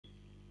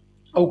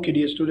Okay,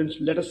 dear students,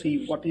 let us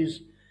see what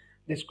is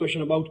this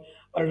question about.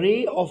 A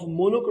ray of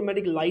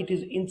monochromatic light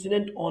is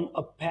incident on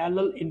a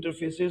parallel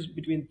interfaces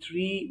between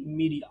three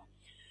media.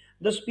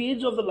 The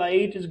speeds of the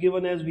light is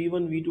given as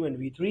v1, v2, and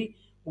v3.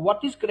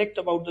 What is correct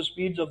about the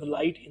speeds of the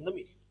light in the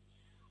medium?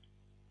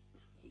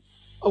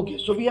 Okay,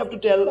 so we have to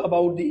tell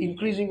about the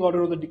increasing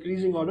order or the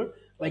decreasing order,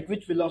 like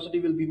which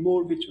velocity will be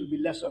more, which will be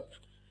lesser.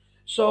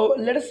 So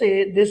let us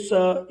say this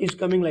is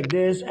coming like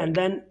this, and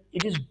then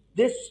it is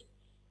this,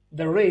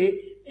 the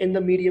ray in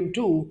the medium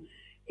 2,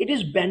 it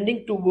is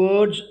bending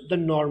towards the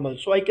normal.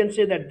 So I can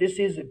say that this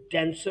is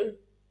denser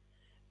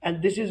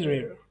and this is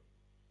rarer.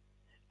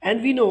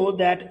 And we know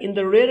that in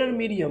the rarer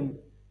medium,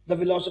 the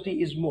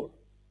velocity is more.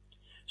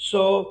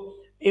 So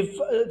if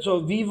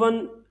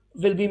v1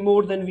 will be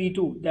more than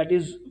v2, that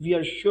is we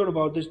are sure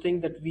about this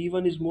thing that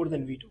v1 is more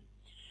than v2.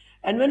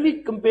 And when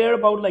we compare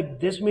about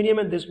like this medium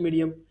and this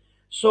medium,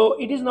 so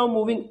it is now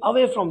moving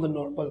away from the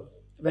normal.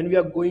 When we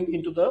are going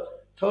into the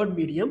third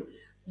medium,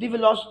 the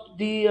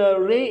velocity, the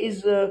ray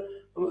is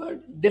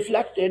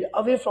deflected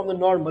away from the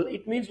normal.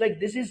 It means like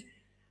this is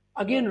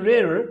again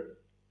rarer,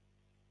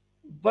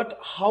 but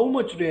how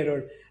much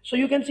rarer? So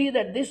you can see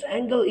that this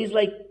angle is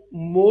like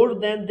more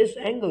than this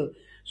angle,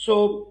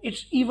 so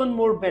it's even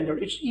more bender,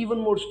 it's even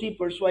more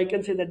steeper, so I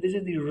can say that this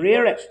is the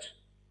rarest.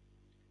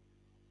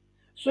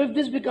 So if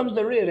this becomes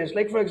the rarest,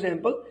 like for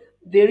example,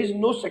 there is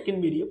no second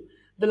medium,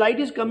 the light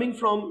is coming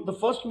from the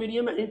first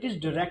medium and it is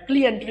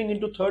directly entering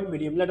into third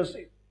medium. Let us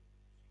say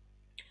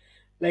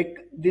like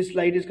this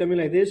light is coming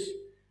like this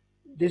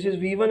is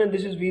v1 and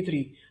this is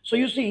v3. So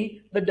you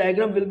see the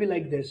diagram will be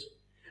like this.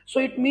 So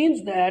it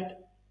means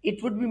that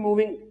it would be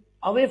moving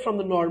away from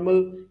the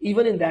normal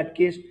even in that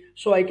case.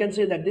 So I can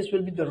say that this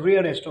will be the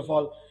rarest of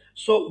all.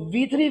 So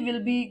v3 will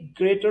be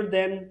greater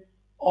than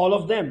all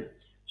of them,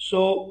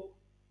 so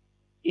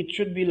it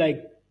should be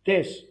like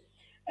this.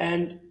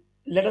 And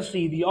let us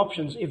see the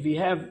options. If we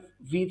have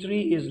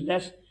v3 is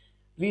less,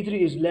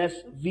 v3 is less,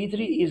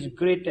 v3 is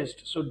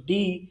greatest, so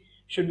D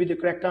should be the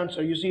correct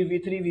answer. You see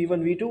v3 v1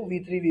 v2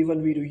 v3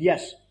 v1 v2,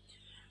 yes.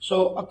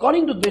 So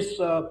according to this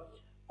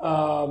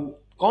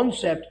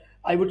concept,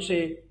 I would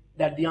say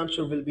that the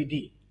answer will be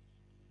D.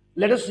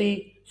 Let us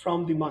see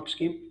from the mark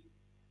scheme,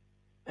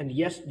 and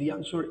yes, the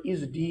answer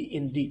is D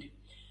indeed.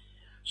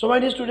 So my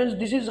dear students,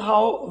 this is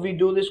how we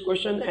do this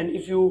question, and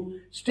if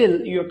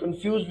you're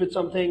confused with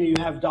something, you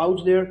have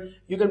doubts there,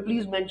 you can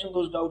please mention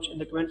those doubts in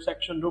the comment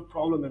section, no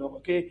problem at all.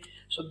 Okay,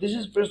 so this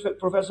is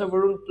Professor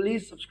Varun.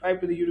 Please subscribe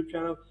to the YouTube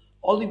channel.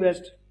 All the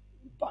best.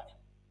 Bye.